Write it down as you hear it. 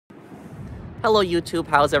Hello YouTube,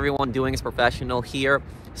 how's everyone doing? It's Professional here.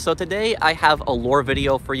 So today I have a lore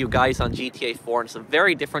video for you guys on GTA 4, and it's a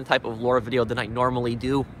very different type of lore video than I normally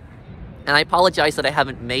do. And I apologize that I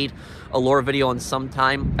haven't made a lore video in some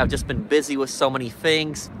time. I've just been busy with so many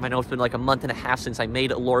things. I know it's been like a month and a half since I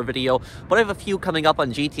made a lore video, but I have a few coming up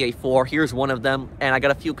on GTA 4. Here's one of them, and I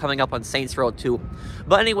got a few coming up on Saints Row 2.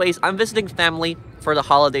 But anyways, I'm visiting family for the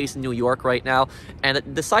holidays in New York right now,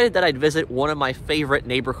 and decided that I'd visit one of my favorite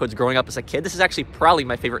neighborhoods growing up as a kid. This is actually probably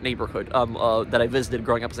my favorite neighborhood that I visited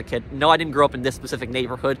growing up as a kid. No, I didn't grow up in this specific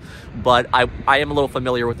neighborhood, but I am a little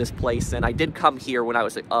familiar with this place, and I did come here when I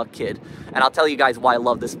was a kid. And I'll tell you guys why I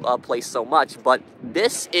love this place so much, but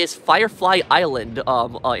this is Firefly Island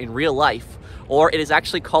in real life. Or it is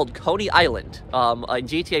actually called Coney Island. In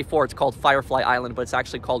GTA 4, it's called Firefly Island, but it's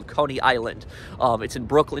actually called Coney Island. It's in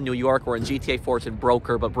Brooklyn, New York, or in GTA 4, it's in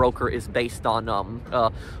Broker, but Broker is based on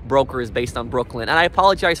Brooklyn. And I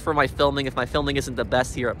apologize for my filming. If my filming isn't the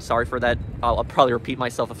best here, I'm sorry for that. I'll probably repeat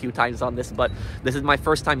myself a few times on this, but this is my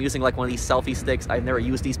first time using like one of these selfie sticks. I've never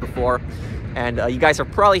used these before. And you guys are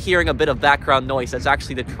probably hearing a bit of background noise. That's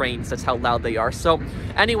actually the trains. That's how loud they are. So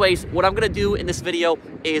anyways, what I'm going to do in this video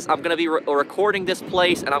is I'm going to be recording this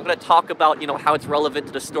place, and I'm going to talk about, how it's relevant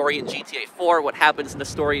to the story in GTA 4, what happens in the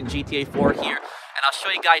story in GTA 4 here. And I'll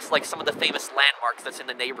show you guys like some of the famous landmarks that's in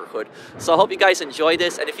the neighborhood. So I hope you guys enjoy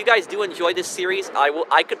this. And if you guys do enjoy this series,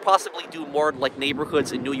 I could possibly do more like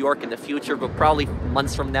neighborhoods in New York in the future, but probably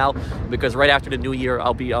months from now, because right after the new year,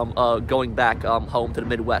 I'll be going back home to the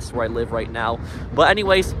Midwest where I live right now. But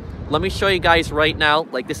anyways, let me show you guys right now,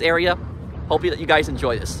 like this area. Hope that you guys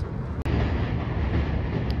enjoy this.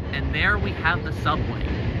 And there we have the subway.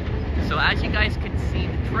 So as you guys can see,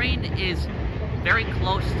 the train is very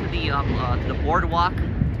close to the boardwalk,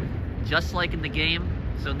 just like in the game.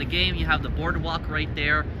 So in the game, you have the boardwalk right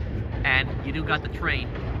there, and you do got the train.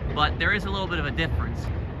 But there is a little bit of a difference,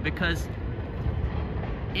 because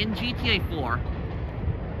in GTA 4,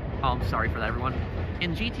 oh, I'm sorry for that, everyone.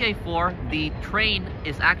 In GTA 4, the train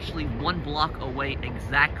is actually 1 block away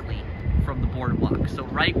exactly from the boardwalk. So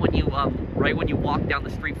right when you walk down the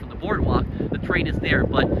street from the boardwalk, the train is there.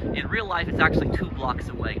 But in real life, it's actually 2 blocks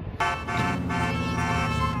away.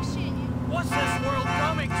 What's this world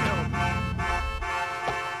coming to?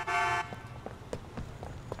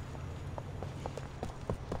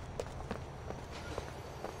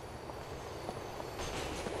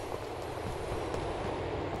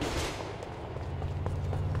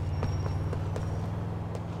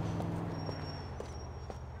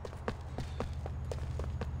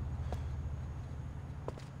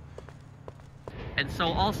 And so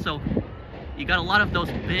also, you got a lot of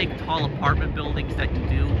those big, tall apartment buildings that you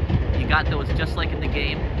do. You got those just like in the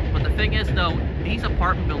game. But the thing is, though, these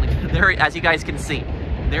apartment buildings, there, as you guys can see,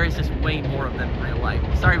 there is just way more of them in real life.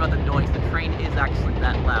 Sorry about the noise. The train is actually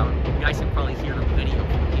that loud. You guys can probably hear it on the video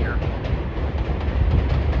from here.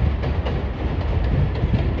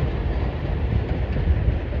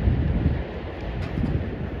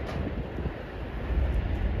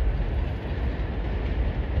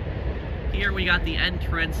 Here we got the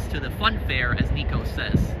entrance to the fun fair, as Nico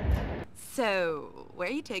says. So, where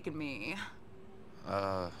are you taking me?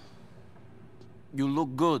 You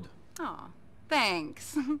look good. Aw,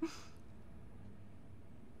 thanks.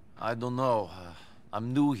 I don't know.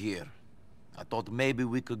 I'm new here. I thought maybe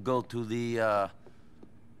we could go to the,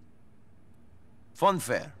 fun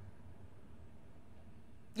fair.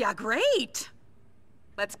 Yeah, great!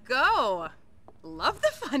 Let's go! Love the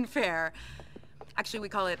fun fair. Actually, we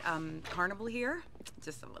call it, carnival here.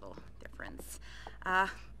 Just a little difference.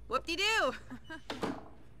 Whoop-de-doo!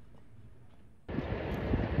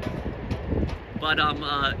 But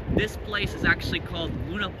this place is actually called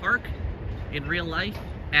Luna Park in real life,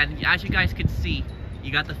 and as you guys can see,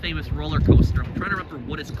 you got the famous roller coaster. I'm trying to remember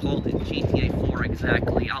what it's called in GTA 4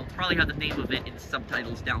 exactly. I'll probably have the name of it in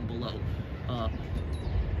subtitles down below.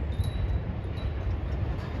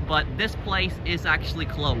 But this place is actually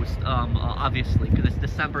closed, obviously, because it's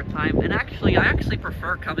December time. And actually, I actually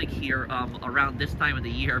prefer coming here around this time of the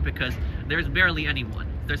year, because there's barely anyone.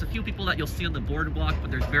 There's a few people that you'll see on the boardwalk,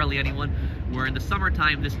 but there's barely anyone. Where in the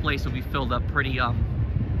summertime, this place will be filled up pretty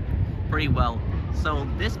well. So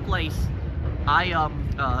this place, I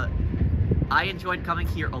enjoyed coming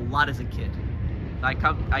here a lot as a kid.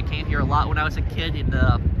 I came here a lot when I was a kid in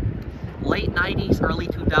the late 90s, early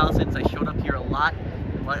 2000s. I showed up here a lot.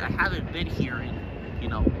 But I haven't been here in,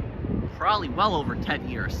 probably well over 10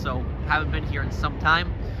 years, so haven't been here in some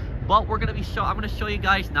time. But I'm gonna show you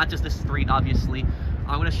guys not just this street, obviously,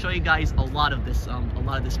 I'm gonna show you guys a lot of this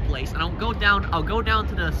place, and I'll go down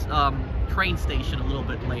to this train station a little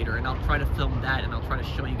bit later, and I'll try to film that, and I'll try to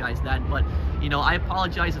show you guys that. But you know, I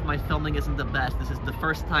apologize if my filming isn't the best. This is the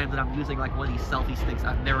first time that I'm using like one of these selfie sticks.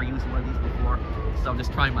 I've never used one of these before, so I'm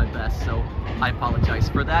just trying my best. So I apologize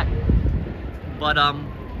for that. But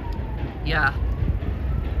yeah,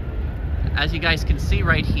 as you guys can see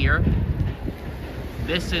right here,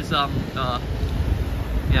 this is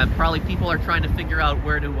yeah, probably people are trying to figure out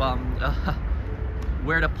where to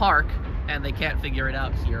park, and they can't figure it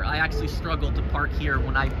out here. I actually struggled to park here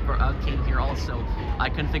when I came here also. I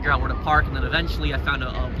couldn't figure out where to park, and then eventually I found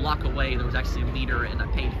a block away there was actually a meter, and I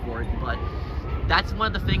paid for it. But that's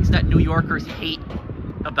one of the things that New Yorkers hate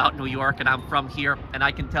about New York, and I'm from here, and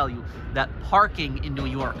I can tell you that parking in New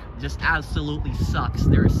York just absolutely sucks.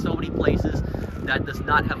 There are so many places that does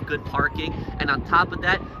not have good parking, and on top of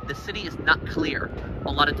that, the city is not clear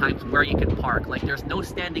a lot of times where you can park. Like, there's no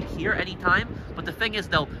standing here anytime, but the thing is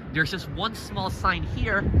though, there's just one small sign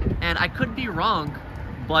here, and I could be wrong,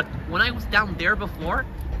 but when I was down there before,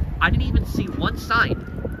 I didn't even see one sign,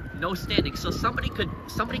 no standing. So somebody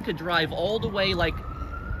could drive all the way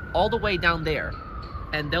down there,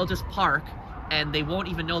 and they'll just park, and they won't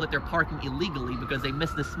even know that they're parking illegally because they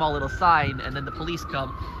missed this small little sign, and then the police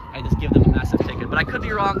come and just give them a massive ticket. But I could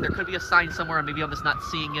be wrong. There could be a sign somewhere, and maybe I'm just not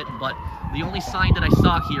seeing it, but the only sign that I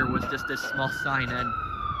saw here was just this small sign, and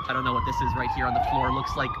I don't know what this is right here on the floor. It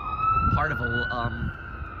looks like part of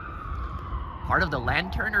the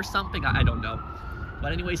lantern or something. I don't know.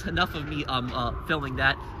 But anyways, enough of me filming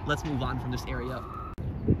that. Let's move on from this area.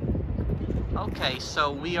 Okay,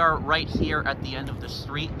 so we are right here at the end of the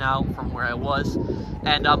street now from where I was,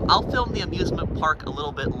 and I'll film the amusement park a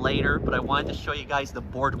little bit later, but I wanted to show you guys the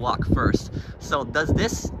boardwalk first. So does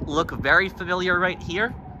this look very familiar right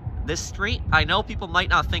here? This street? I know people might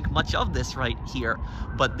not think much of this right here,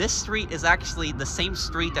 but this street is actually the same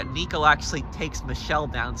street that Nico actually takes Michelle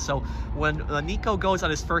down. So when Nico goes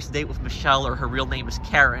on his first date with Michelle, or her real name is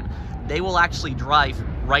Karen, they will actually drive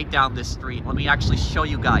right down this street. Let me actually show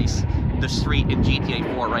you guys the street in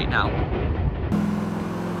GTA 4 right now.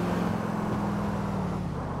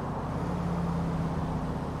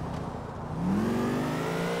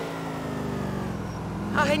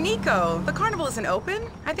 Oh, hey, Nico. The carnival isn't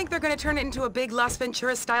open. I think they're gonna turn it into a big Las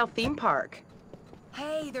Venturas-style theme park.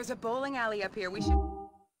 Hey, there's a bowling alley up here. We should...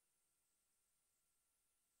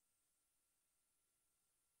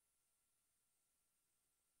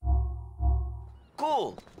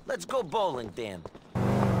 Cool. Let's go bowling, Dan.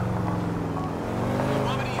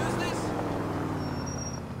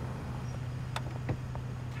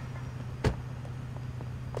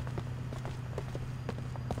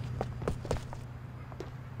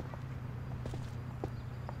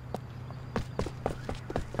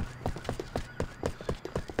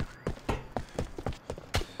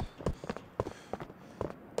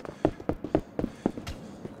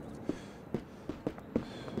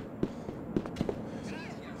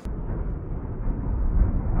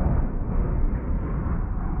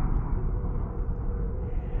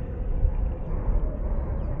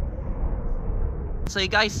 So you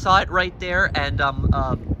guys saw it right there, and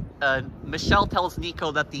Michelle tells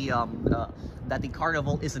Nico that the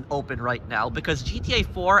carnival isn't open right now because GTA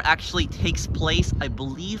 4 actually takes place, I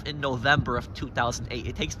believe, in November of 2008.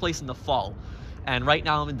 It takes place in the fall, and right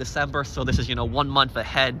now I'm in December, so this is, you know, 1 month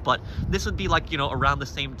ahead. But this would be like, you know, around the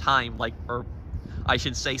same time, like, or I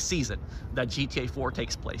should say season, that GTA 4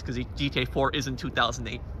 takes place, because GTA 4 is in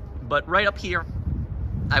 2008. But right up here,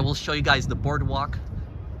 I will show you guys the boardwalk.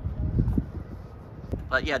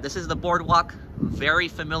 But yeah, this is the boardwalk, very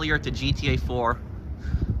familiar to GTA 4,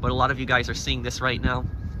 but a lot of you guys are seeing this right now.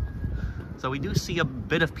 So we do see a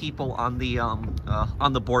bit of people on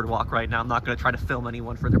the boardwalk right now. I'm not going to try to film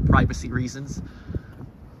anyone for their privacy reasons.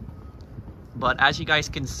 But as you guys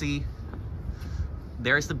can see,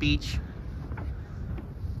 there's the beach.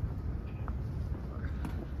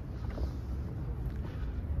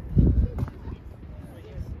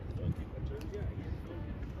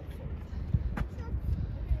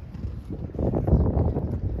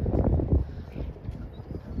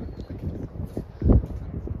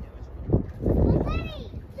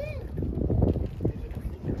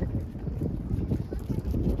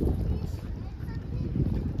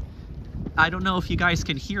 I don't know if you guys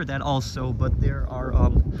can hear that also, but there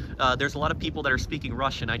are there's a lot of people that are speaking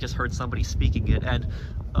Russian. I just heard somebody speaking it, and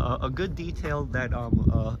a good detail that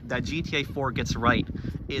that GTA 4 gets right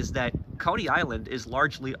is that Coney Island is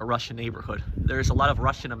largely a Russian neighborhood. There's a lot of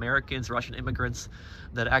Russian Americans, Russian immigrants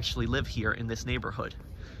that actually live here in this neighborhood,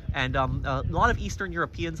 and a lot of Eastern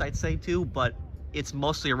Europeans, I'd say too, but it's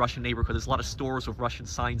mostly a Russian neighborhood. There's a lot of stores with Russian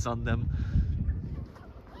signs on them.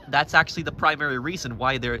 That's actually the primary reason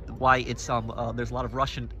why there's a lot of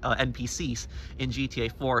Russian NPCs in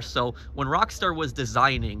GTA 4. So when Rockstar was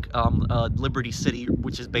designing Liberty City,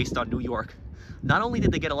 which is based on New York, not only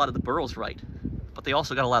did they get a lot of the boroughs right, but they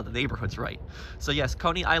also got a lot of the neighborhoods right. So yes,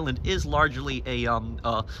 Coney Island is largely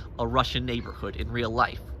a Russian neighborhood in real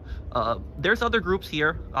life. There's other groups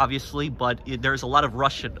here, obviously, but there's a lot of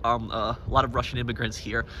Russian immigrants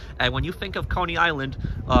here. And when you think of Coney Island,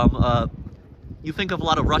 you think of a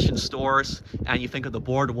lot of Russian stores, and you think of the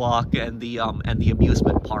boardwalk and the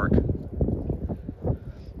amusement park.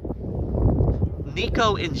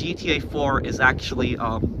 Nico in GTA 4 is actually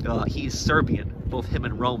he's Serbian, both him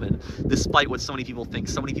and Roman, despite what so many people think.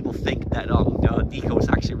 So many people think that Nico is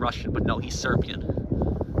actually Russian, but no, he's Serbian.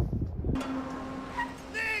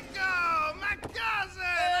 Nico, my cousin!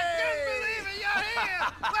 Hey. I can't believe it, you're here!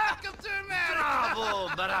 Welcome to America! Bravo,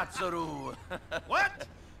 Baratsaru! What?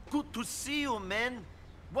 Good to see you, man.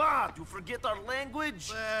 What? You forget our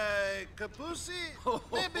language? Kapusi?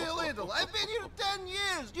 Maybe a little. I've been here 10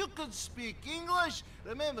 years. You could speak English.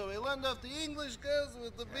 Remember, we learned off the English girls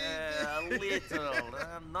with the big... A little.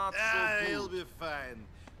 Not so good. He'll be fine.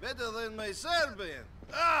 Better than my Serbian.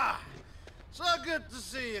 So good to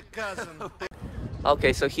see you, cousin.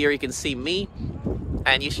 Okay, so here you can see me,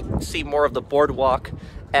 and you should see more of the boardwalk.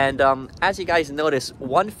 And as you guys notice,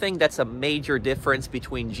 one thing that's a major difference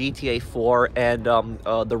between GTA 4 and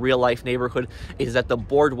the real-life neighborhood is that the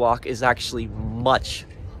boardwalk is actually much,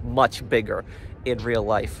 much bigger in real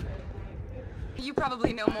life. You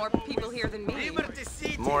probably know more people here than me.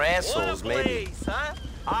 More assholes, maybe. Huh?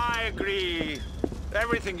 I agree.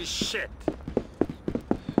 Everything is shit.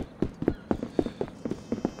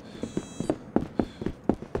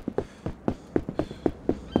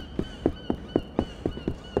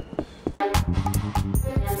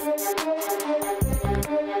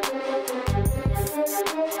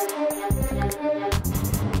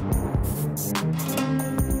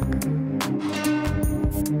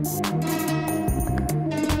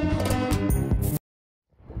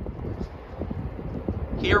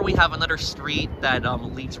 Here we have another street that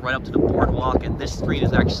leads right up to the boardwalk, and this street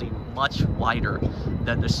is actually much wider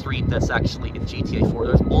than the street that's actually in GTA 4.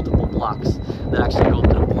 There's multiple blocks that actually go up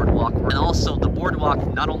to the boardwalk. And also, the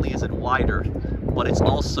boardwalk, not only is it wider, but it's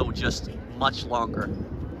also just much longer.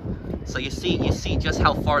 So you see just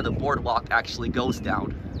how far the boardwalk actually goes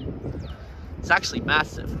down. It's actually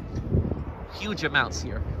massive. Huge amounts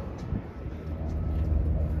here.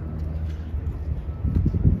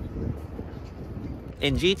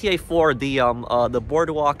 In GTA 4, the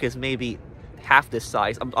boardwalk is maybe half this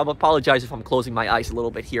size. I'm apologize if I'm closing my eyes a little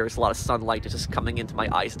bit here. There's a lot of sunlight that's just coming into my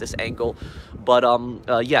eyes at this angle. But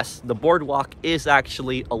yes, the boardwalk is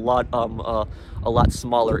actually a lot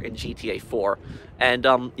smaller in GTA 4. And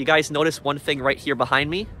you guys notice one thing right here behind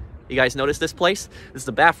me? You guys notice this place? This is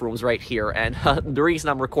the bathrooms right here, and the reason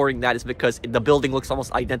I'm recording that is because the building looks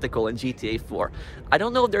almost identical in GTA 4. I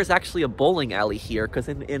don't know if there's actually a bowling alley here, because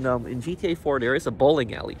in GTA 4 there is a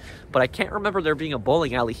bowling alley, but I can't remember there being a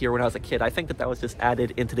bowling alley here when I was a kid. I think that was just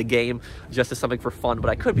added into the game just as something for fun, but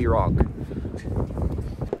I could be wrong.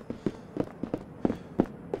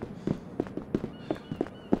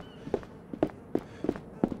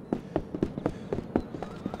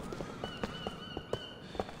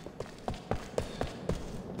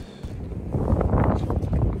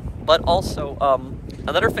 But also,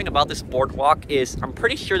 another thing about this boardwalk is I'm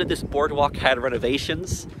pretty sure that this boardwalk had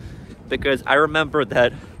renovations, because I remember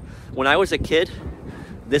that when I was a kid,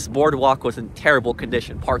 this boardwalk was in terrible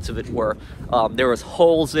condition. Parts of it were. There was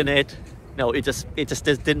holes in it. No, it just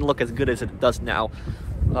didn't look as good as it does now.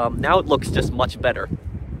 Now it looks just much better.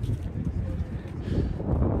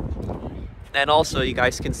 And also, you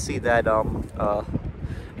guys can see that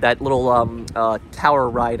that little tower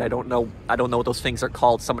ride. I don't know what those things are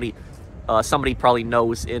called. Somebody probably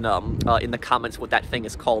knows in the comments what that thing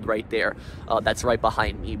is called right there. That's right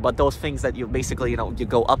behind me. But those things that you basically, you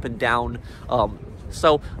go up and down.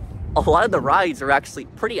 So a lot of the rides are actually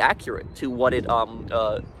pretty accurate to what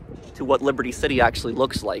Liberty City actually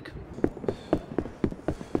looks like.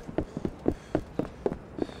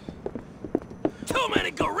 Too many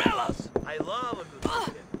gorillas! I love a good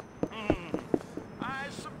chicken. I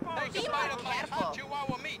suppose you might have lost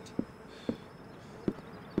Chihuahua meat.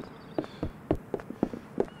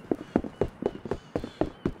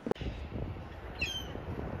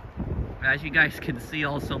 As you guys can see,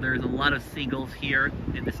 also there's a lot of seagulls here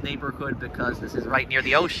in this neighborhood because this is right near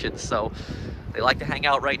the ocean, so they like to hang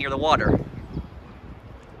out right near the water.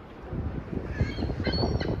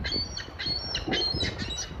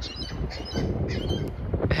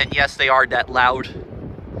 And yes, they are that loud.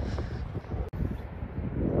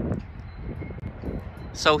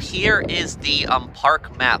 So here is the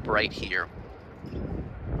park map right here.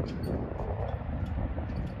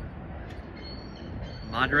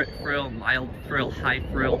 Moderate frill, mild frill, high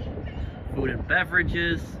frill, food and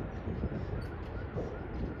beverages.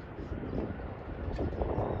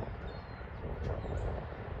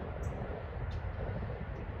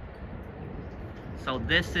 So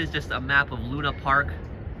this is just a map of Luna Park.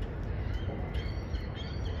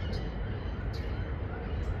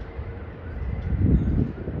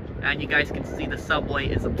 And you guys can see the subway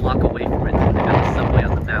is a block away from it. They got the subway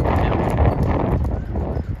on the map too.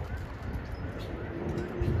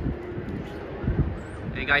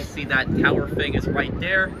 And you guys see that tower thing is right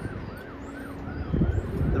there.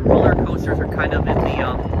 The roller coasters are kind of in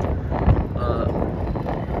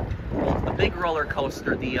the big roller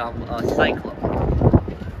coaster, the Cyclone.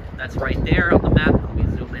 That's right there on the map. Let me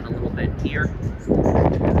zoom in a little bit here.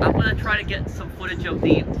 I'm gonna try to get some footage of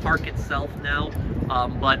the park itself now,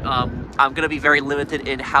 but I'm gonna be very limited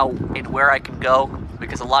in where I can go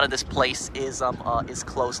because a lot of this place is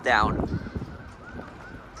closed down.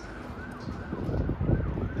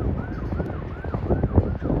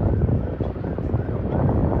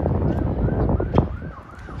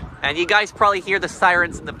 And you guys probably hear the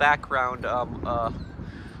sirens in the background.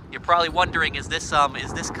 You're probably wondering, is this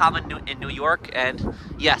common in New York? And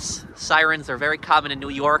yes, sirens are very common in New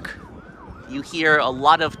York. You hear a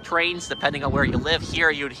lot of trains, depending on where you live. Here,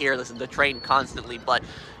 you'd hear the train constantly, but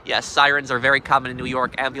yes, sirens are very common in New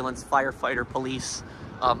York. Ambulance, firefighter, police,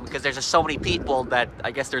 because there's just so many people that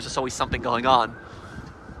I guess there's just always something going on.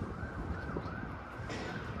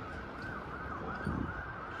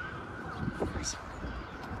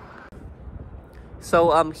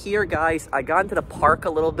 So here, guys, I got into the park a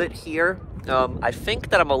little bit here. I think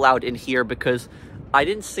that I'm allowed in here because I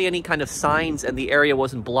didn't see any kind of signs and the area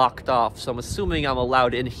wasn't blocked off. So I'm assuming I'm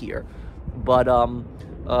allowed in here. But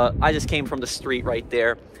I just came from the street right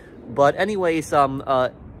there. But anyways,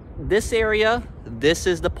 this area, this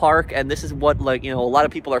is the park, and this is what, like, you know, a lot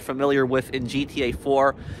of people are familiar with in GTA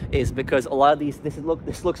 4, is because a lot of these, this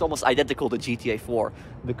looks almost identical to GTA 4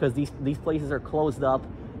 because these places are closed up.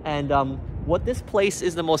 And what this place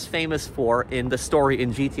is the most famous for in the story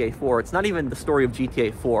in GTA 4, it's not even the story of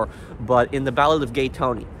GTA 4, but in the Ballad of Gay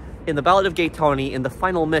Tony. In the Ballad of Gay Tony, in the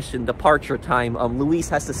final mission, Departure Time, Luis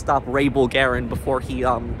has to stop Ray Bulgarin before he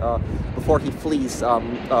flees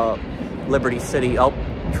Liberty City. Oh,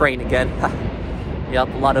 train again. Yep,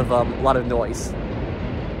 a lot of noise.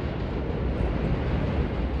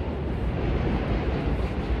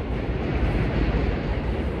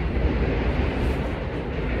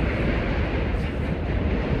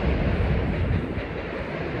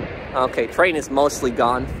 Okay, train is mostly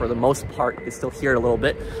gone for the most part. It's still here a little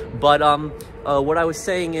bit. But what I was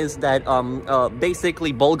saying is that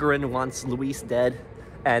basically Bulgarin wants Luis dead.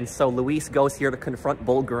 And so Luis goes here to confront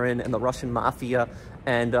Bulgarin and the Russian mafia.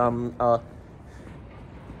 And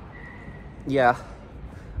yeah,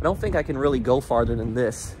 I don't think I can really go farther than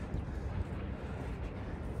this.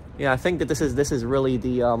 Yeah, I think that this is really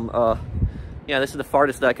the yeah, this is the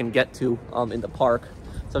farthest that I can get to in the park.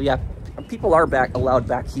 So yeah, people are allowed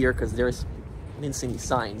back here because I didn't see any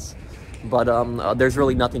signs, but there's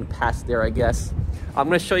really nothing past there, I guess. I'm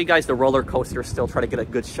gonna show you guys the roller coaster still, try to get a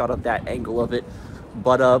good shot of that angle of it.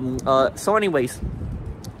 But so anyways,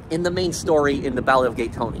 in the main story in the Ballad of Gay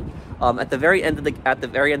Tony, at the very end of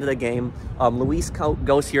the game, Luis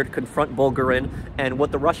goes here to confront Bulgarin, and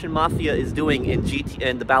what the Russian mafia is doing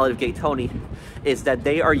in the Ballad of Gay Tony is that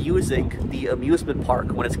they are using the amusement park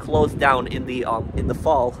when it's closed down in the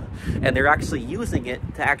fall, and they're actually using it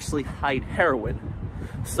to actually hide heroin.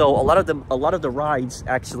 So a lot of the rides,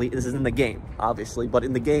 actually, this is in the game, obviously, but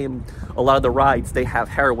in the game, a lot of the rides, they have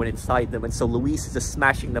heroin inside them, and so Luis is just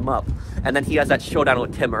smashing them up, and then he has that showdown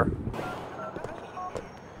with Timur.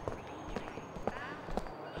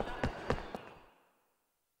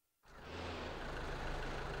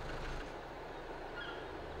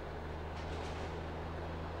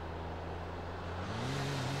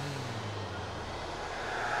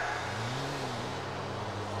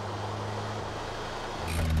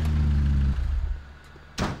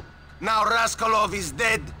 Now Raskolov is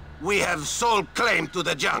dead, we have sole claim to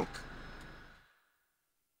the junk.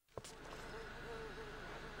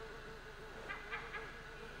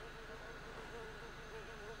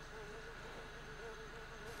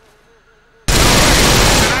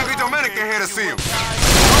 Happy Dominican here to see you.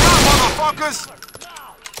 Come on, motherfuckers!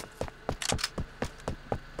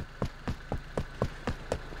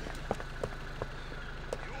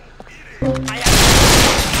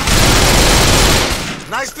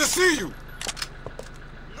 Nice to see you.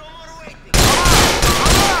 No more waiting.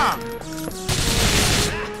 Come on!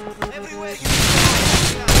 Everywhere you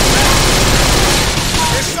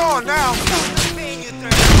It's on now. go, pain you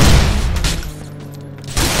turn.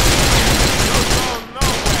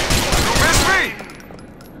 You missed me.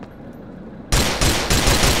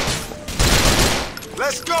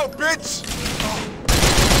 Let's go, bitch.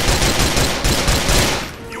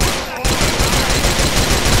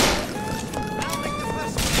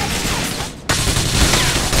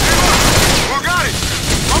 Got it!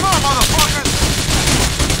 Come on, motherfuckers!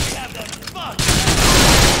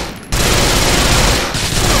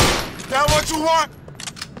 That what you want?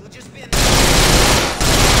 You just been.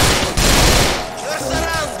 You're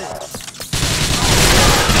surrounded.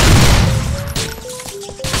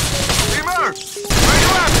 Emer! Where you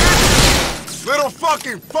at, bitch? Little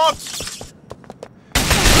fucking fuck!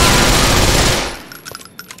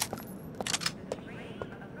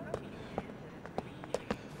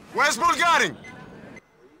 Where's Bulgarin?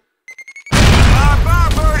 Bye,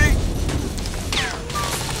 birdie!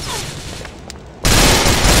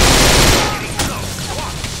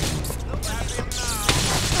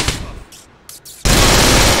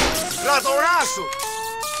 Ratorazo!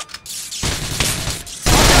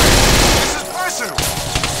 This is personal!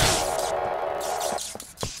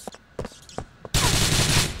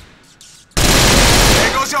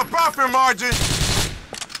 There goes your profit margin!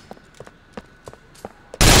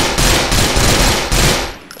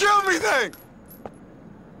 Kill me then!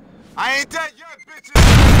 I ain't dead yet, bitches!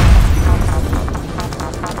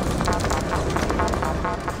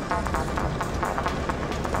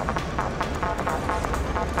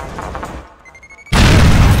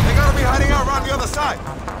 They gotta be hiding out around the other side.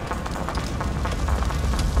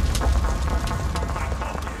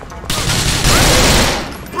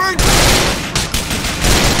 Bring!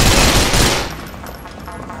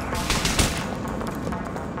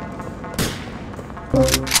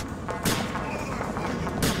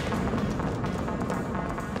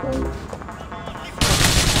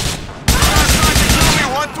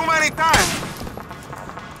 One too many times.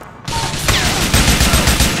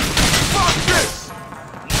 Fuck this!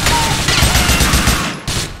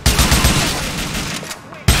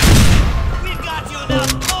 We got you now,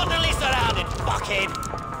 totally surrounded, fuckhead.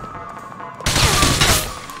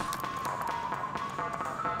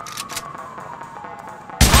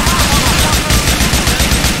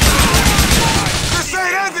 This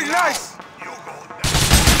ain't anything nice!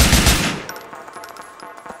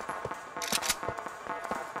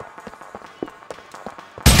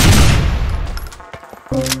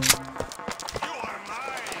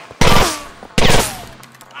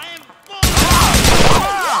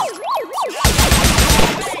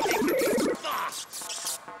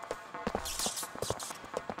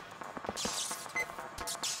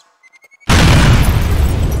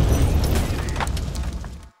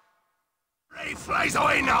 He flies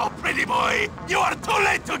away now, pretty boy. You are too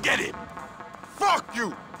late to get him. Fuck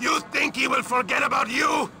you! You think he will forget about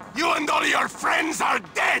you? You and all your friends are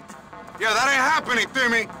dead. Yeah, that ain't happening,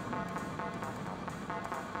 Timmy.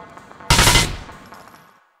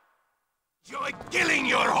 Enjoy killing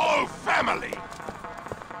your whole family.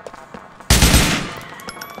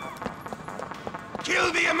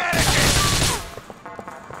 Kill the Americans.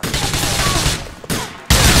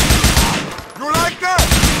 You like that?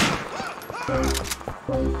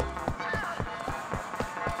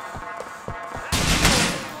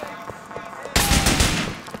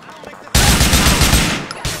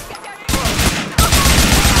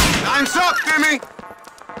 Time's up, Timmy!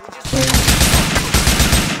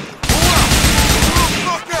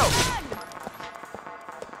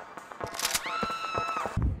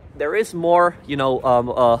 There is more,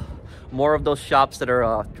 more of those shops that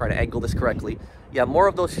are, trying to angle this correctly. Yeah, more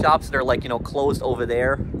of those shops that are like, closed over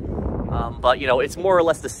there. But, it's more or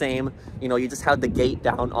less the same. You just have the gate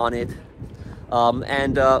down on it.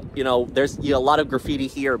 There's a lot of graffiti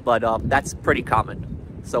here, but that's pretty common.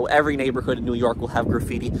 So every neighborhood in New York will have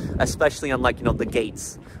graffiti, especially on, like, the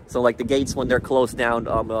gates. So, like, the gates, when they're closed down,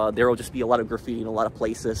 there will just be a lot of graffiti in a lot of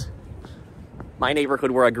places. My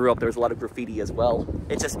neighborhood where I grew up, there's a lot of graffiti as well.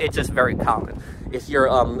 It's just very common. If you're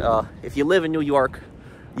if you live in New York,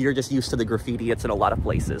 you're just used to the graffiti. It's in a lot of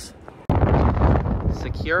places.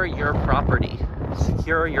 Secure your property.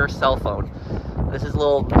 Secure your cell phone. This is a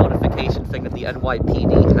little notification thing that the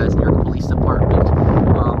NYPD has in your police department.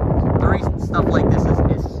 The reason stuff like this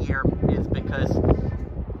is here is because,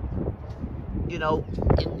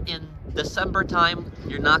 in December time,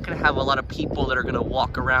 you're not going to have a lot of people that are going to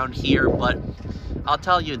walk around here, but I'll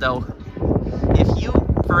tell you though, if you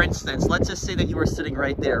for instance, let's just say that you were sitting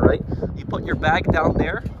right there, right? You put your bag down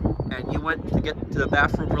there, and you went to get to the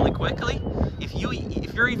bathroom really quickly. If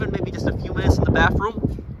you're even maybe just a few minutes in the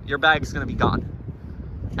bathroom, your bag's gonna be gone.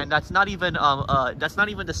 And that's not even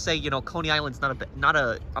to say, you know, Coney Island's not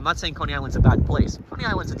a. I'm not saying Coney Island's a bad place. Coney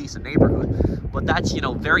Island's a decent neighborhood, but that's, you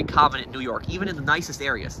know, very common in New York, even in the nicest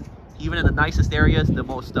areas. Even in the nicest areas, the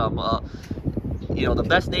most you know, the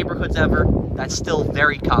best neighborhoods ever. That's still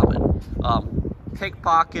very common.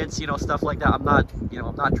 Pickpockets, you know, stuff like that. I'm not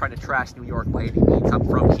trying to trash New York by any means. I'm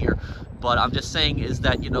from here, but I'm just saying is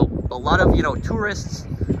that, you know, a lot of, you know, tourists,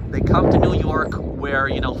 they come to New York where,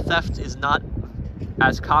 you know, theft is not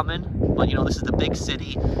as common, but, you know, this is the big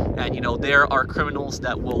city, and, you know, there are criminals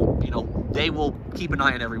that will, you know, they will keep an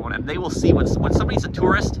eye on everyone, and they will see when somebody's a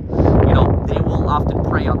tourist, you know, they will often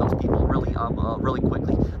prey on those people really really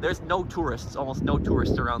quickly. There's no tourists, almost no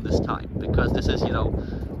tourists around this time, because this is, you know,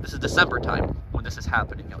 this is December time when this is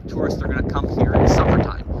happening. You know, tourists are going to come here in the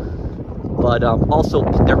summertime, but also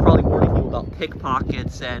they're probably warning you about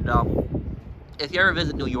pickpockets, and if you ever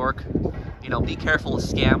visit New York, you know, be careful of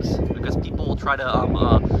scams, because people will try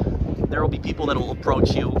to, there will be people that will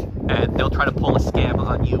approach you, and they'll try to pull a scam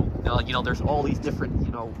on you. You know, there's all these different,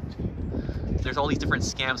 you know, there's all these different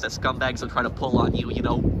scams that scumbags will try to pull on you. You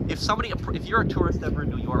know, if you're a tourist ever in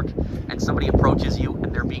New York, and somebody approaches you,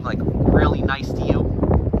 and they're being, like, really nice to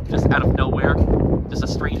you, just out of nowhere, just a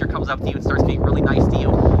stranger comes up to you and starts being really nice to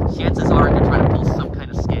you, chances are they're trying to pull some kind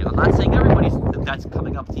of scam. I'm not saying everybody that's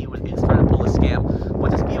coming up to you is trying to pull a scam,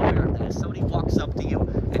 but just be aware that if somebody walks up to you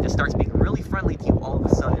and just starts being really friendly to you all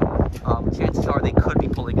of a sudden, chances are they could be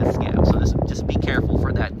pulling a scam. So just be careful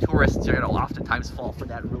for that. Tourists, you know, oftentimes fall for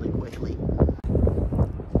that really quickly.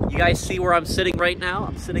 You guys see where I'm sitting right now?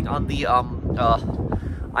 I'm sitting on the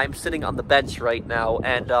bench right now,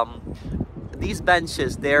 and these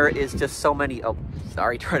benches, there is just so many. Oh,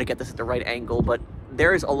 sorry, trying to get this at the right angle, but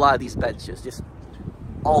there's a lot of these benches just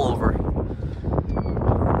all over.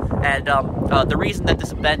 And the reason that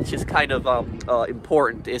this bench is kind of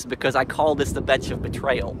important is because I call this the bench of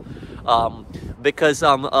betrayal. Because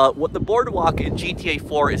what the boardwalk in GTA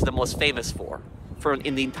 4 is the most famous for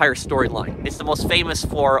in the entire storyline. It's the most famous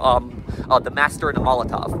for the Master and the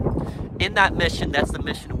Molotov. In that mission, that's the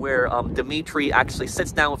mission where Dimitri actually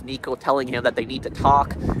sits down with Nico, telling him that they need to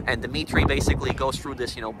talk, and Dimitri basically goes through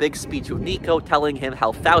this, you know, big speech with Nico, telling him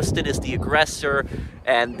how Faustin is the aggressor,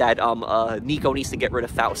 and that Nico needs to get rid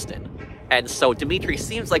of Faustin. And so Dimitri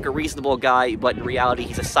seems like a reasonable guy, but in reality,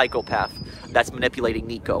 he's a psychopath that's manipulating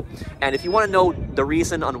Nico. And if you want to know the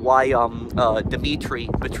reason on why Dimitri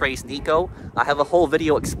betrays Nico, I have a whole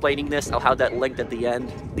video explaining this. I'll have that linked at the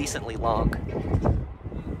end, decently long.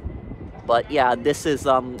 But yeah, this is,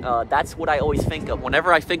 that's what I always think of.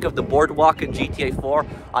 Whenever I think of the boardwalk in GTA 4,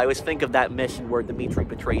 I always think of that mission where Dimitri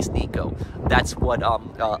betrays Nico. That's what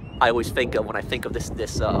I always think of when I think of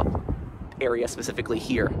this area specifically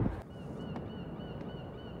here.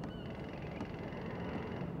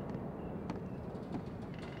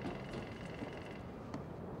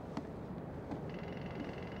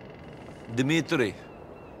 Dimitri.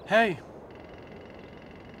 Hey.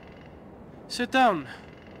 Sit down.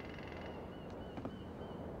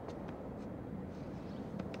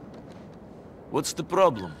 What's the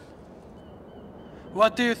problem?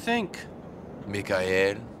 What do you think?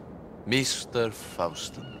 Mikhail, Mr.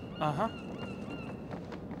 Faustin. Uh-huh.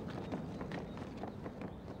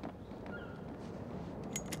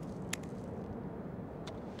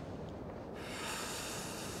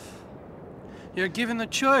 You're given a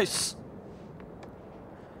choice.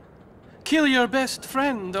 Kill your best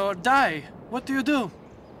friend or die. What do you do?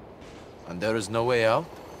 And there is no way out?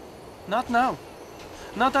 Not now.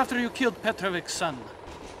 Not after you killed Petrovic's son.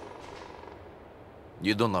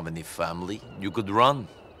 You don't have any family. You could run.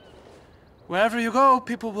 Wherever you go,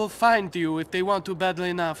 people will find you if they want to badly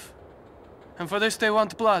enough. And for this they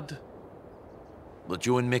want blood. But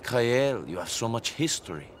you and Mikhail, you have so much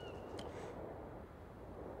history.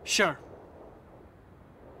 Sure.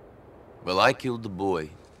 Well, I killed the boy,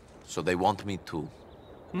 so they want me too.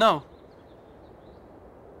 No.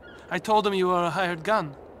 I told them you were a hired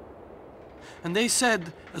gun. And they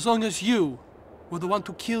said, as long as you were the one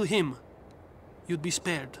to kill him, you'd be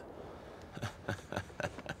spared.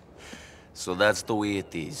 So that's the way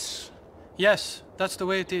it is. Yes, that's the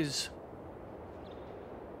way it is.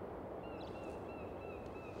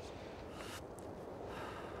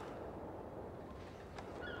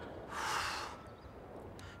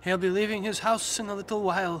 He'll be leaving his house in a little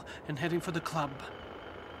while and heading for the club.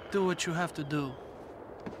 Do what you have to do.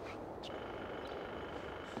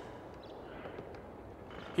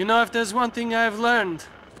 You know, if there's one thing I've learned,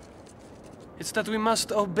 It's that we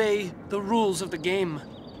must obey the rules of the game.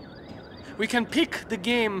 We can pick the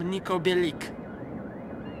game, Nico Bellic,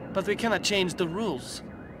 but we cannot change the rules.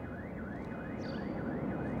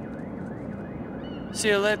 See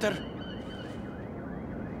you later.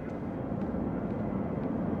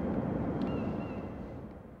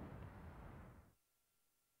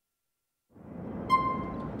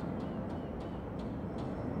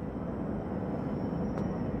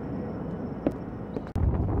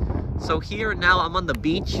 So here now I'm on the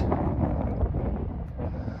beach.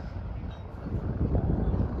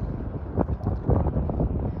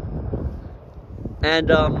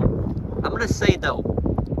 And I'm gonna say though,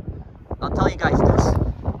 I'll tell you guys this.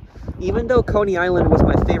 Even though Coney Island was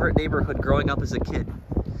my favorite neighborhood growing up as a kid,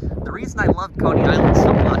 the reason I loved Coney Island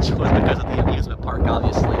so much was because of the amusement park,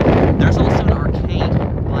 obviously. There's also an arcade,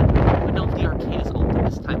 but I don't even know if the arcade is open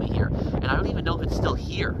this time of year. And I don't even know if it's still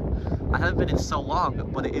here. I haven't been in so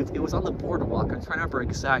long, but it was on the boardwalk. I'm trying to remember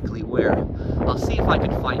exactly where. I'll see if I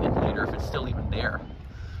can find it later, if it's still even there.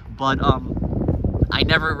 But, I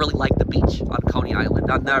never really liked the beach on Coney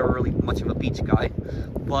Island. I'm not really much of a beach guy.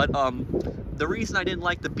 But, the reason I didn't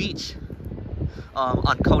like the beach,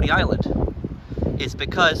 on Coney Island is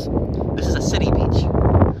because this is a city beach.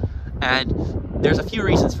 And there's a few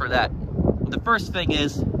reasons for that. The first thing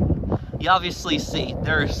is, you obviously see,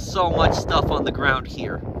 there's so much stuff on the ground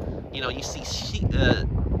here. You know, you see seashells,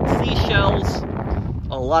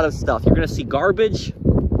 a lot of stuff. You're gonna see garbage,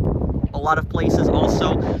 a lot of places.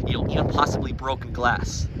 Also, you know, even possibly broken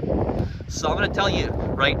glass. So I'm gonna tell you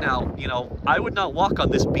right now, you know, I would not walk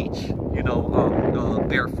on this beach, you know,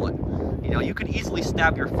 barefoot. You know, you could easily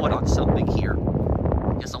stab your foot on something here.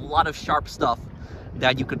 There's a lot of sharp stuff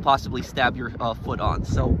that you could possibly stab your foot on.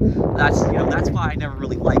 So that's, you know, that's why I never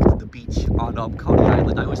really liked the beach on Coney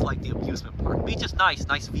Island. I always liked the amusement park. Beach is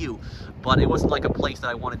nice view, but it wasn't like a place that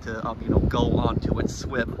I wanted to, you know, go onto and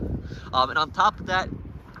swim. And on top of that,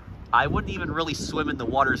 I wouldn't even really swim in the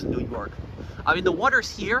waters in New York. I mean, the waters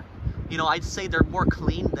here, you know, I'd say they're more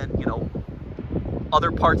clean than, you know,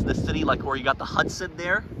 other parts of the city, like where you got the Hudson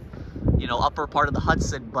there, you know, upper part of the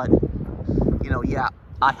Hudson, but, you know, yeah.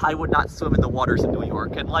 I would not swim in the waters in New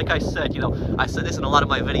York. And like I said, you know, I said this in a lot of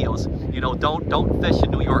my videos, you know, don't fish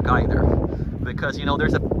in New York either. Because, you know,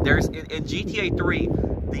 there's in GTA 3,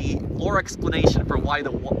 the lore explanation for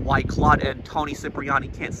why Claude and Tony Cipriani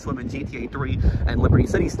can't swim in GTA 3 and Liberty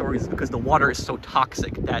City Stories is because the water is so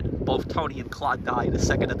toxic that both Tony and Claude die the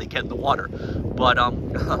second that they get in the water. But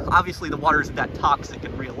obviously the water isn't that toxic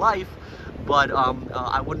in real life. But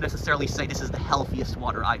I wouldn't necessarily say this is the healthiest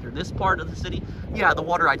water either. This part of the city, yeah, the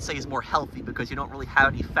water I'd say is more healthy because you don't really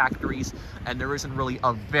have any factories and there isn't really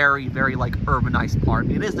a very, very like urbanized part. I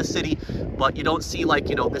mean, it is the city, but you don't see like,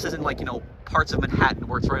 you know, this isn't like, you know, parts of Manhattan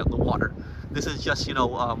where it's right on the water. This is just, you know,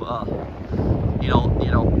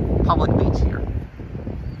 public beach here.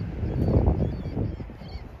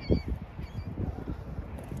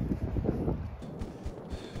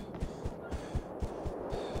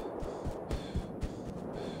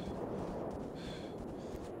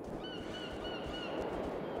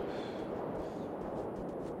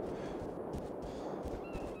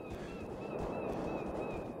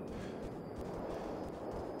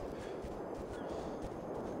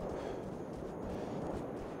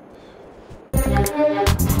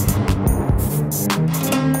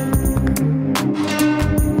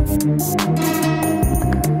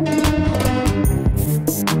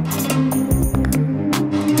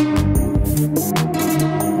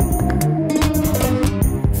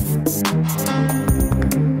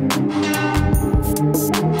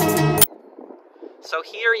 So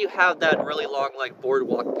here you have that really long, like,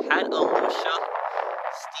 boardwalk. Pat Alusha,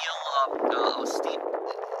 steep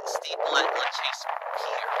let chase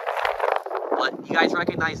here. But you guys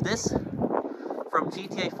recognize this from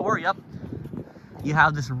GTA 4? Yep. You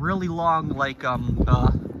have this really long, like,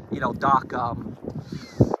 you know, dock,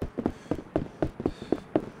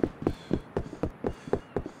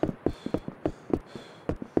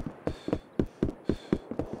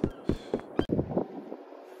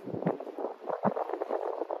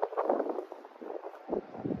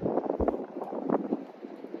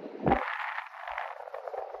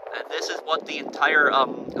 and this is what the entire,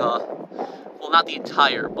 well, not the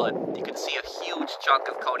entire, but you can see a huge chunk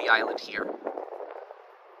of Coney Island here.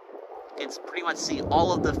 You can pretty much see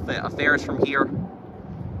all of the affairs from here.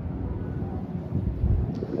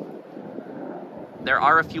 There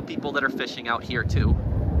are a few people that are fishing out here too.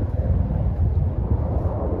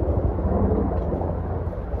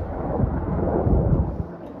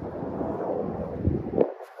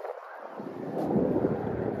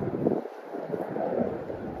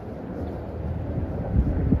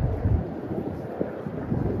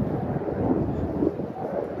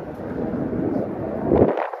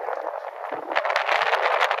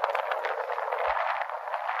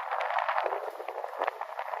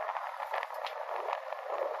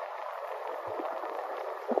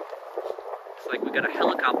 like we got a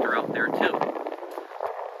helicopter out there too.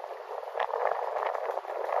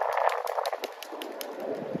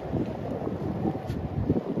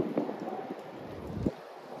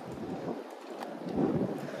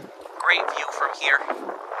 Great view from here,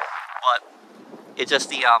 but it's just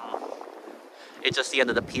the end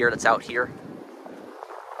of the pier that's out here.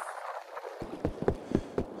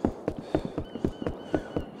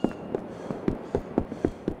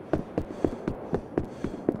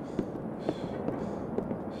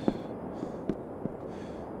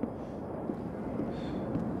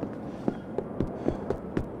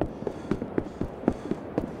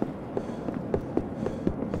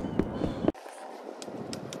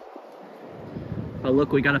 Oh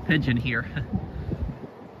look, we got a pigeon here.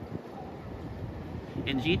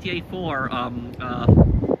 In GTA 4, how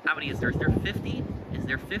many is there? Is there 50? Is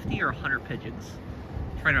there 50 or 100 pigeons?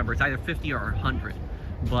 I'm trying to remember, it's either 50 or 100.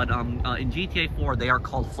 But in GTA 4, they are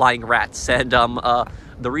called flying rats. And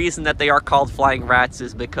the reason that they are called flying rats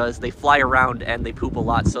is because they fly around and they poop a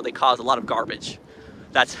lot, so they cause a lot of garbage.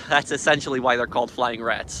 That's essentially why they're called flying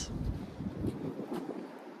rats.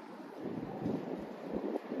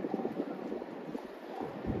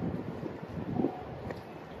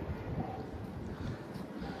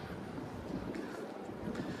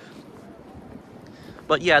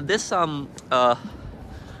 But yeah, this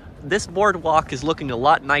boardwalk is looking a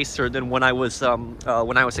lot nicer than when I was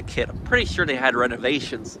a kid. I'm pretty sure they had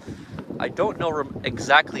renovations. I don't know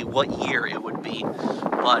exactly what year it would be,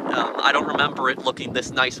 but I don't remember it looking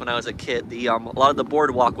this nice when I was a kid. A lot of the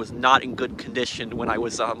boardwalk was not in good condition when I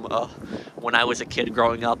was a kid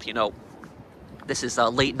growing up. You know, this is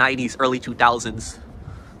late 90s, early 2000s.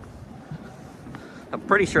 I'm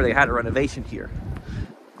pretty sure they had a renovation here.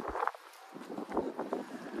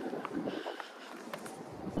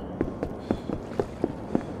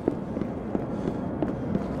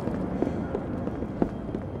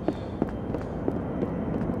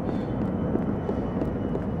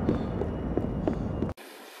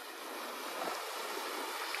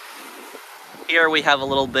 Here we have a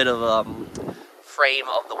little bit of frame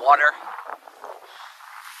of the water,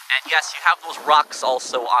 and yes, you have those rocks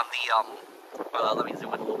also on the let me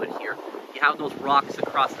zoom in a little bit here. You have those rocks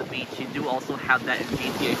across the beach. You do also have that in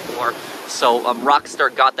GTA 4, so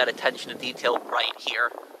Rockstar got that attention to detail right here.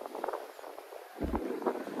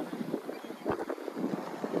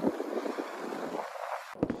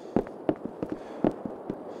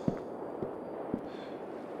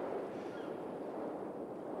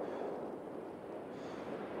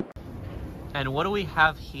 And what do we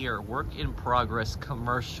have here? Work in progress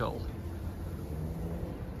commercial.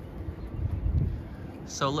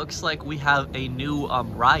 So it looks like we have a new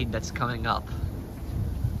ride that's coming up.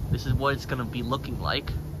 This is what it's gonna be looking like.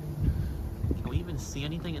 Can we even see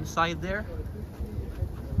anything inside there?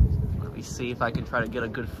 Let me see if I can try to get a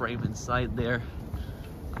good frame inside there.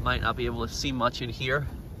 I might not be able to see much in here.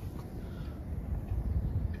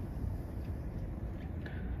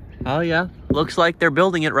 Oh yeah, looks like they're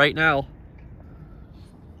building it right now.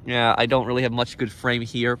 Yeah, I don't really have much good frame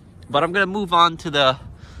here, but I'm gonna move on to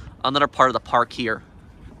another part of the park here.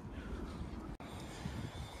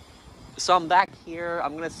 So I'm back here.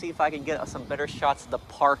 I'm gonna see if I can get some better shots of the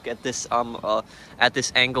park at this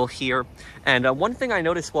angle here. And one thing I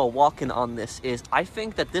noticed while walking on this is I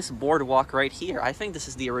think that this boardwalk right here, I think this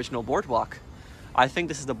is the original boardwalk. I think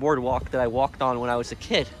this is the boardwalk that I walked on when I was a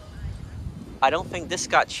kid. I don't think this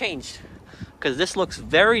got changed, because this looks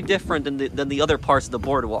very different than the other parts of the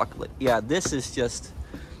boardwalk. Yeah, this is just,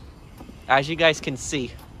 as you guys can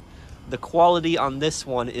see, the quality on this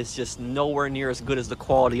one is just nowhere near as good as the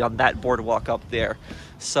quality on that boardwalk up there.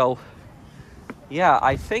 So, yeah,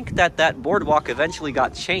 I think that boardwalk eventually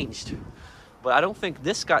got changed, but I don't think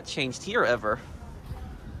this got changed here ever.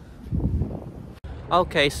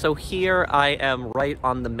 Okay, so here I am right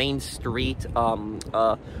on the main street,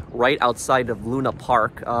 right outside of Luna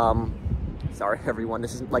Park. Sorry everyone,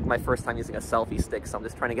 this is like my first time using a selfie stick, so I'm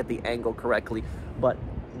just trying to get the angle correctly. But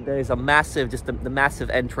there's a massive, just the massive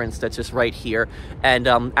entrance that's just right here. And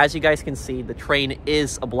as you guys can see, the train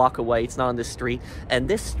is a block away. It's not on this street. And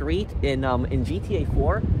this street in GTA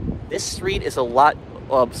 4, this street is a lot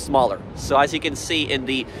smaller. So as you can see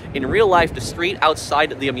in real life, the street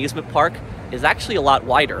outside the amusement park is actually a lot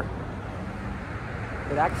wider.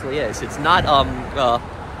 It actually is. It's not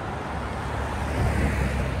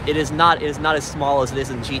it is not as small as it is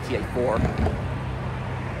in GTA 4.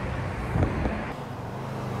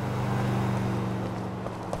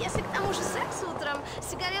 Если к тому же сексу утром,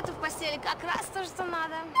 сигареты в постели как раз то, что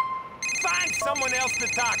надо. Find someone else to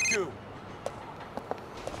talk to.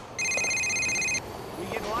 We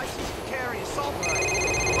get licensed to carry assault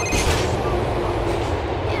rifles.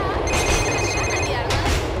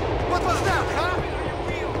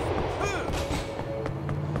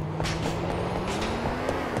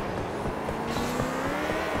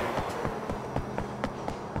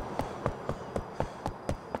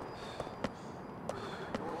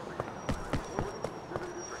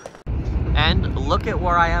 look at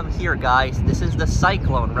where I am here, guys. This is the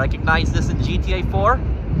Cyclone. Recognize this in GTA 4?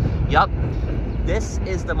 Yup. This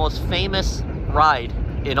is the most famous ride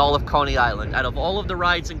in all of Coney Island. Out of all of the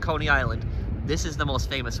rides in Coney Island, this is the most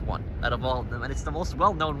famous one out of all of them, and it's the most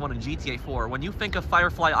well-known one in GTA 4. When you think of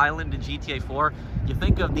Firefly Island in GTA 4, you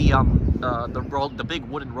think of the big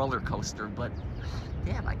wooden roller coaster, but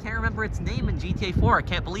damn, I can't remember its name in GTA 4. I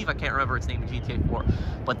can't believe I can't remember its name in GTA 4.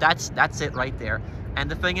 But that's it right there. And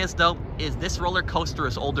the thing is, though, is this roller coaster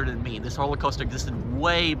is older than me. This roller coaster existed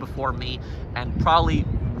way before me, and probably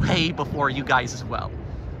way before you guys as well.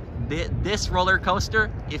 This roller coaster,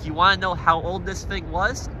 if you want to know how old this thing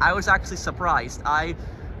was, I was actually surprised.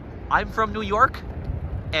 I'm from New York,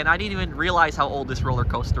 and I didn't even realize how old this roller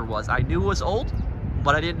coaster was. I knew it was old,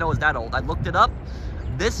 but I didn't know it was that old. I looked it up.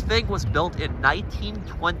 This thing was built in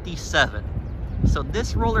 1927. So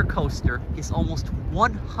this roller coaster is almost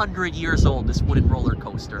 100 years old, this wooden roller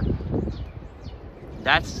coaster.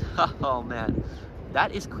 That's, oh man,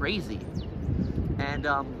 that is crazy. And,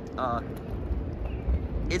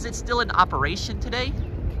 is it still in operation today?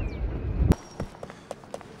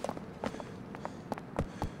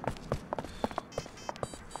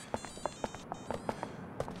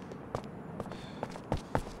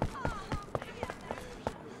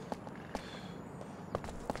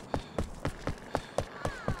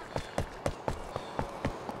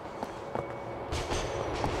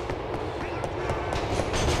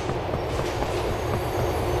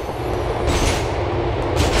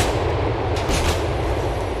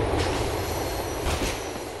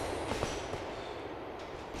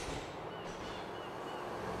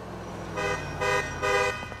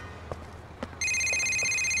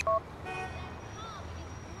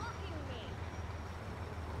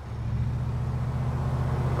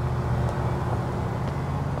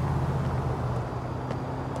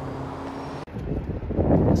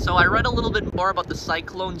 So I read a little bit more about the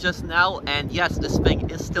Cyclone just now, and yes, this thing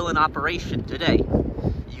is still in operation today.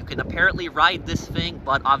 You can apparently ride this thing,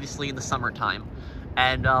 but obviously in the summertime.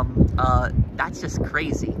 And that's just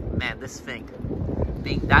crazy, man, this thing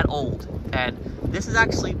being that old. And this has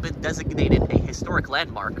actually been designated a historic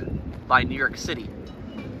landmark by New York City.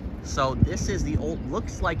 So this is the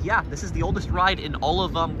looks like, yeah, this is the oldest ride in all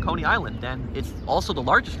of Coney Island, and it's also the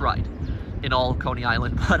largest ride in all of Coney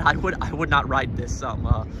Island. But I would not ride this.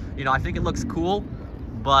 You know, I think it looks cool,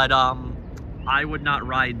 but I would not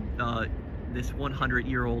ride this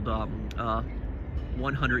 100-year-old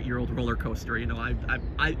 100-year-old roller coaster. You know,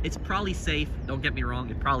 it's probably safe. Don't get me wrong,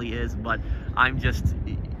 it probably is, but I'm just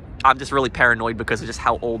really paranoid because of just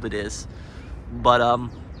how old it is. But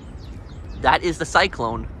that is the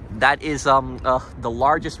Cyclone. That is the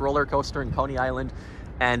largest roller coaster in Coney Island,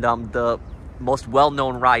 and the most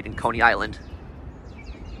well-known ride in Coney Island.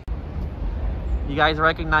 You guys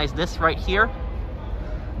recognize this right here?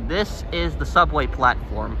 This is the subway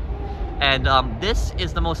platform. And this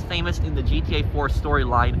is the most famous in the GTA 4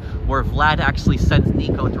 storyline, where Vlad actually sends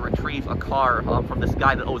Nico to retrieve a car from this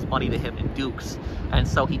guy that owes money to him in Dukes. And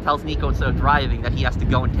so he tells Nico, instead of driving, that he has to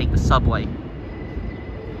go and take the subway.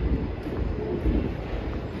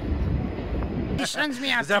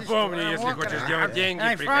 Запомни, если хочешь делать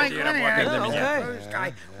деньги, приходи работать для меня.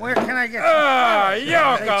 Where can I get Oh,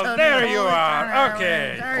 Yoko, there you are.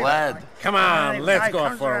 Okay. Glad. Come on, let's go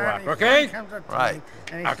for a walk, okay? Right.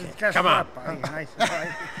 Okay, come on.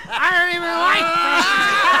 I don't even like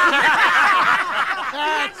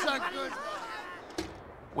That's a good...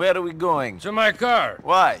 Where are we going? To my car.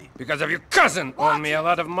 Why? Because of your cousin owed me a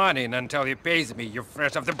lot of money, and until he pays me, you're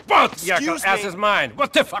fresh off the boat. Yoko, ass is mine.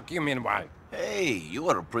 What the fuck you mean, why? Hey, you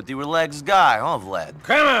are a pretty relaxed guy, huh, Vlad?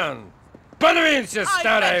 Come on! Подвинься,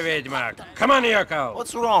 старая ведьма! Come on, Yoko!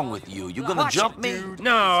 What's wrong with you? You gonna jump me?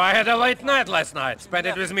 No, I had a late night last night. Spent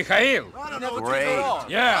it with Mikhail. Great.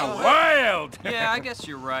 Yeah, wild! Yeah, I guess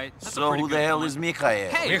you're right. That's So who the hell is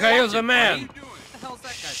Mikhail? Hey, Mikhail's the man. What the hell's that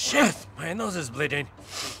guy? Shit, my nose is bleeding.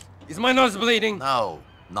 Is my nose bleeding? No,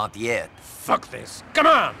 not yet. Fuck this. Come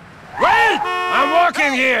on! Wait! I'm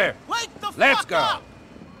walking here! Let's go!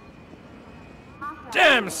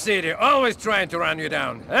 Damn city, always trying to run you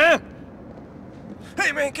down, huh?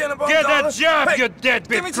 Hey, man, can I borrow Get a $1? job, Hey, you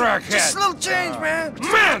deadbeat Just crackhead! a little change, man.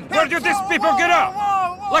 Man, where do these people get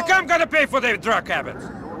off? Like I'm gonna pay for their drug habits.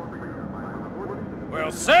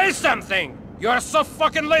 Well, say something! You're so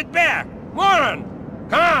fucking laid back! Moron!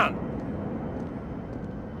 Come on!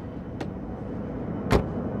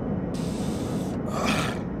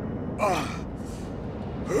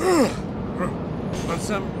 Want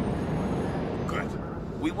some? Good.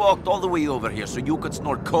 We walked all the way over here so you could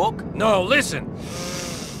snort coke? No, listen.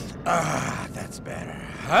 Ah, that's better.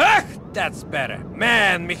 Huh? That's better.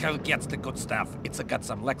 Man, Mikhail gets the good stuff. It's got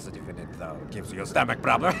some laxative in it, though. Gives you a stomach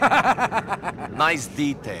problem. Nice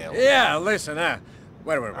detail. Yeah, listen,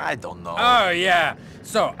 where were we? I don't know. Oh, yeah.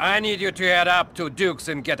 So, I need you to head up to Duke's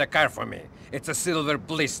and get a car for me. It's a silver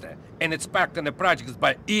blister, and it's parked in the projects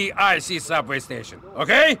by EIC subway station,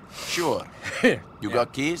 okay? Sure. You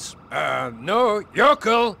got keys? No, you're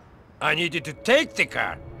cool. I need you to take the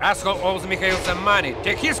car. Asshole owes Mikhail some money.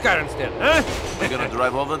 Take his car instead, huh? We're gonna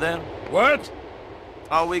drive over there? What?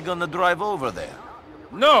 Are we gonna drive over there?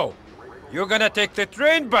 No. You're gonna take the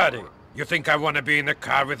train, buddy. You think I wanna be in a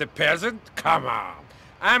car with a peasant? Come on.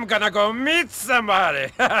 I'm gonna go meet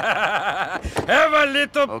somebody. Have a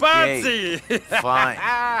little party. Fine.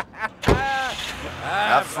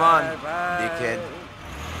 Have fun, dickhead.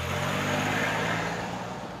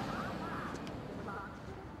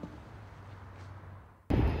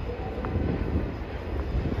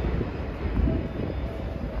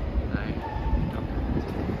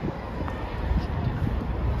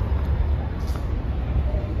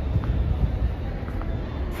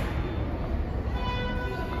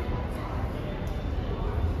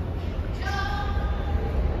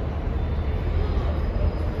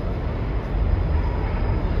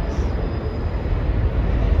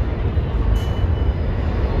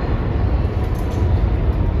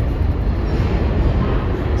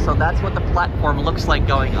 So that's what the platform looks like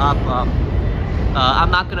going up.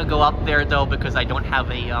 I'm not gonna go up there though because I don't have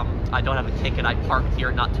a ticket. I parked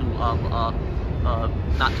here not too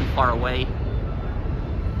far away.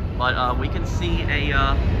 But we can see a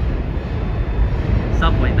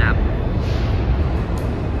subway map.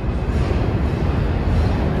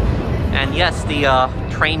 And yes, the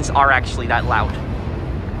trains are actually that loud.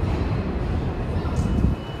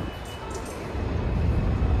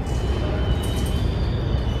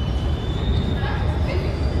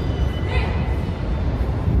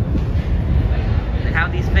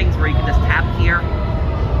 These things where you can just tap here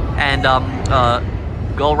and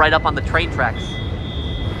go right up on the train tracks,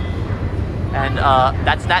 and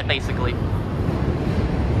that's that basically.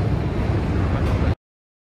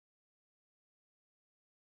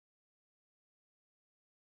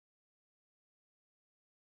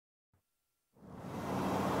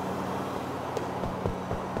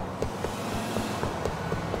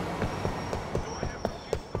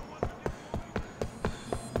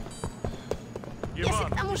 Если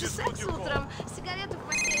к тому же секс утром, сигарету в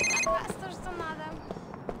постели, как раз то, что надо.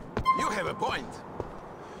 You have a point.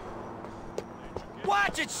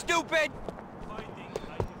 Watch it, stupid!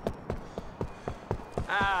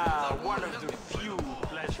 Ah, one of the few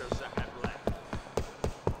pleasures I have left.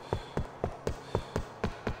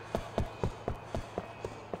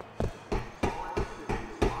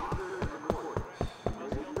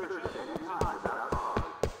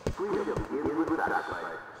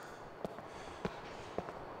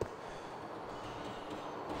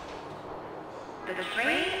 The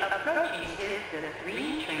train approaching is the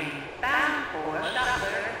 3 train bound for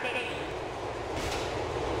Shopper Station.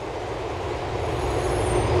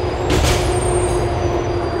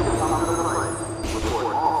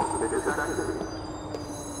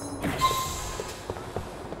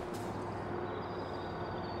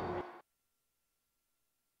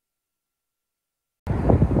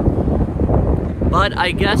 But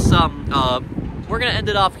I guess we're gonna end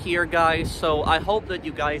it off here, guys. So I hope that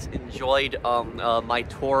you guys enjoyed my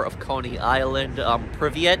tour of Coney Island.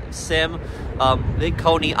 Privyet, Sim, Big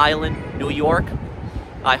Coney Island, New York.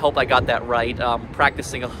 I hope I got that right.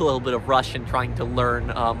 Practicing a little bit of Russian, trying to learn.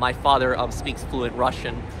 My father speaks fluent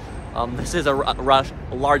Russian. This is a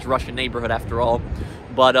large Russian neighborhood after all.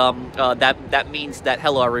 But that means that,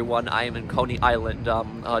 hello everyone, I am in Coney Island,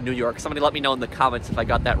 New York. Somebody let me know in the comments if I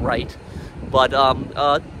got that right. But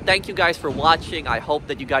thank you guys for watching. I hope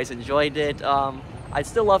that you guys enjoyed it. I'd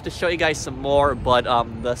still love to show you guys some more, but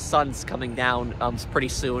the sun's coming down pretty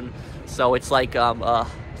soon. So it's like,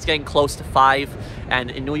 it's getting close to 5.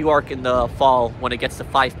 And in New York in the fall, when it gets to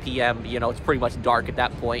 5 p.m., you know, it's pretty much dark at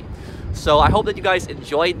that point. So I hope that you guys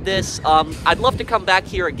enjoyed this. I'd love to come back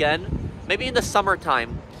here again. Maybe in the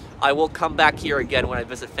summertime, I will come back here again when I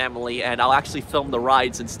visit family, and I'll actually film the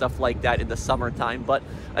rides and stuff like that in the summertime. But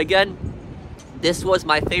again, this was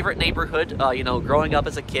my favorite neighborhood. You know, growing up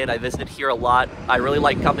as a kid, I visited here a lot. I really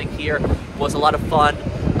liked coming here. It was a lot of fun.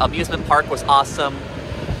 Amusement park was awesome.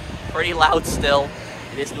 Pretty loud still.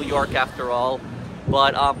 It is New York after all.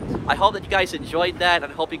 But I hope that you guys enjoyed that,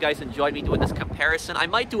 and I hope you guys enjoyed me doing this comparison. I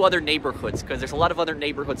might do other neighborhoods, because there's a lot of other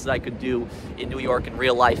neighborhoods that I could do in New York in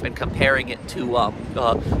real life, and comparing it to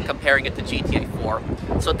GTA 4.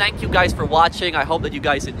 So thank you guys for watching. I hope that you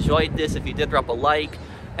guys enjoyed this. If you did, drop a like.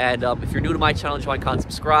 And if you're new to my channel, join, comment,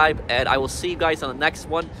 subscribe. And I will see you guys on the next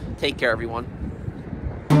one. Take care, everyone.